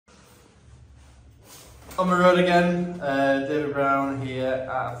On the road again, David Brown here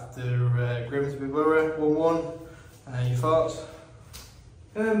after Grimsby Borough 1-1. Your thoughts?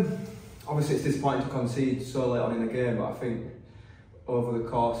 Obviously it's disappointing to concede so late on in the game, but I think over the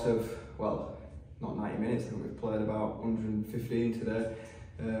course of, well, not 90 minutes, I think we've played about 115 today.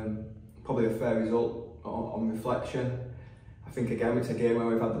 Probably a fair result on reflection. I think again it's a game where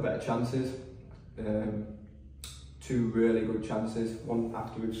we've had the better chances. Two really good chances, one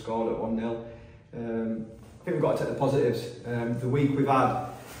after we've scored at 1-0. I think we've got to take the positives. The week we've had, I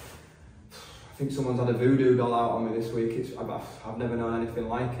think someone's had a voodoo doll out on me this week. I've never known anything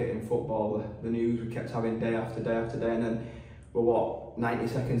like it in football. The news we kept having day after day after day, and then we're what, 90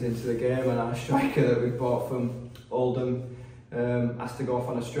 seconds into the game and our striker that we bought from Oldham has to go off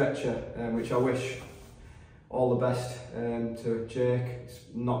on a stretcher, which I wish all the best to Jake. It's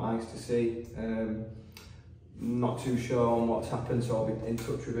not nice to see. Not too sure on what's happened, so I'll be in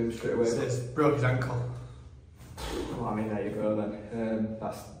touch with him straight away. So it's broke his ankle. Well, I mean, there you go then.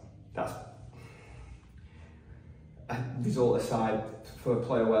 That's a result aside, for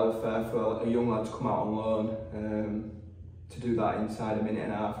player welfare, for a young lad to come out on loan, to do that inside a minute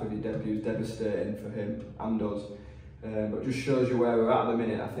and a half of his debut is devastating for him and us. But it just shows you where we're at the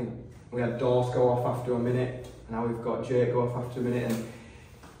minute. I think we had Dorse go off after a minute, and now we've got Jake go off after a minute, and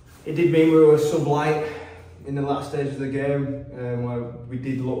it did mean we were sub-light in the last stage of the game, where we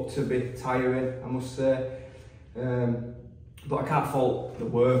did look to be tiring, I must say. But I can't fault the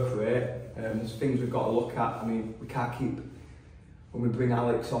work rate. There's things we've got to look at. I mean, we can't keep, when we bring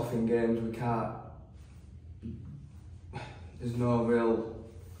Alex off in games, we can't, there's no real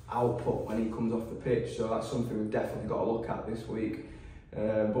output when he comes off the pitch, so that's something we've definitely got to look at this week.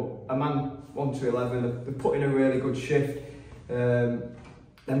 But a man 1 to 11, they're putting a really good shift.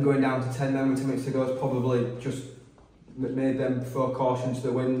 Them going down to 10 then with 2 minutes to go has probably just made them throw caution to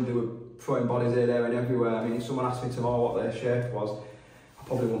the wind. They were throwing bodies here, there and everywhere. I mean, if someone asked me tomorrow what their shift was, I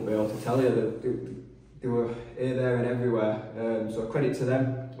probably wouldn't be able to tell you. They were here, there and everywhere. So credit to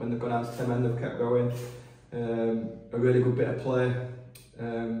them. When they've gone down to 10 men, they've kept going. A really good bit of play.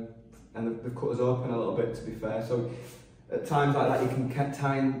 And they've cut us open a little bit, to be fair. So at times like that, you can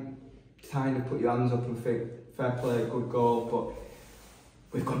kind of put your hands up and think, fair play, good goal, but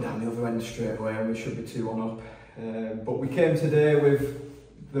we've gone down the other end straight away and we should be 2-1 up. But we came today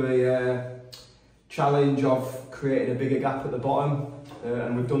with the challenge of creating a bigger gap at the bottom,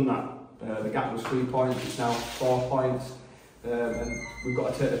 and we've done that. The gap was 3 points, it's now 4 points, and we've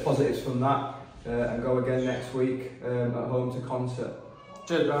got to take the positives from that and go again next week at home to Concert.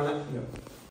 Cheers, Brown. Yep.